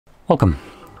Welcome.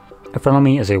 In front of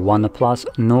me is a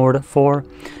OnePlus Nord 4,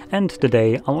 and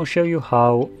today I will show you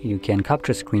how you can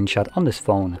capture a screenshot on this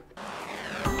phone.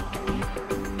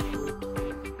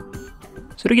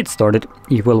 So to get started,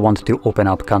 you will want to open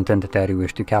up content that you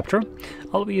wish to capture.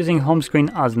 I'll be using home screen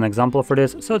as an example for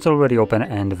this, so it's already open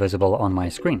and visible on my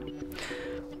screen.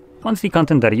 Once the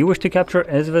content that you wish to capture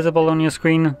is visible on your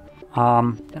screen,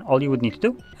 then all you would need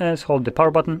to do is hold the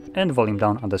power button and volume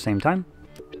down at the same time.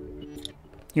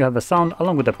 You have a sound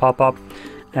along with a pop-up,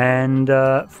 and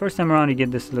first time around you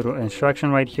get this little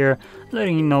instruction right here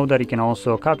letting you know that you can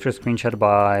also capture a screenshot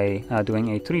by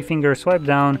doing a 3-finger swipe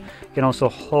down. You can also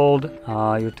hold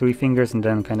your 3 fingers and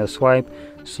then kind of swipe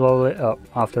slowly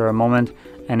after a moment,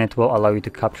 and it will allow you to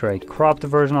capture a cropped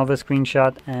version of a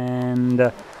screenshot.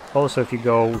 And also if you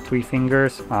go 3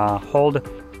 fingers, hold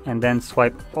and then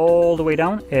swipe all the way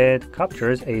down, it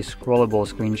captures a scrollable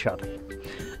screenshot.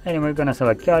 Anyway, we're gonna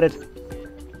select got it.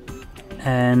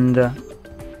 And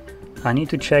I need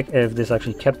to check if this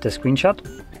actually kept the screenshot,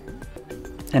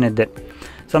 and it did.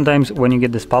 Sometimes when you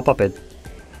get this pop-up, it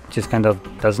just kind of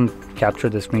doesn't capture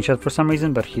the screenshot for some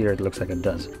reason, but here it looks like it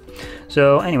does.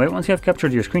 So anyway, once you have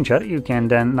captured your screenshot, you can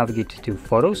then navigate to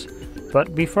Photos.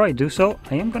 But before I do so,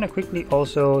 I am going to quickly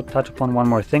also touch upon one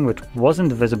more thing which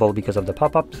wasn't visible because of the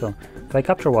pop-up. So if I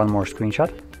capture one more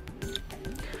screenshot,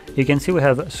 you can see we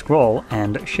have scroll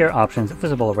and share options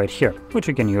visible right here, which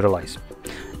we can utilize.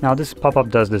 Now this pop-up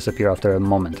does disappear after a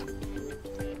moment.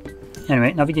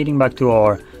 Anyway, navigating back to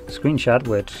our screenshot,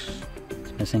 which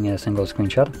is missing a single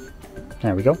screenshot.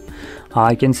 There we go.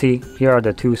 I can see here are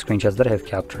the 2 screenshots that I have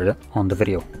captured on the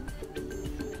video.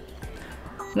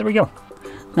 There we go.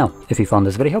 Now, if you found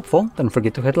this video helpful, don't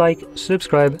forget to hit like,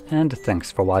 subscribe, and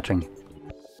thanks for watching.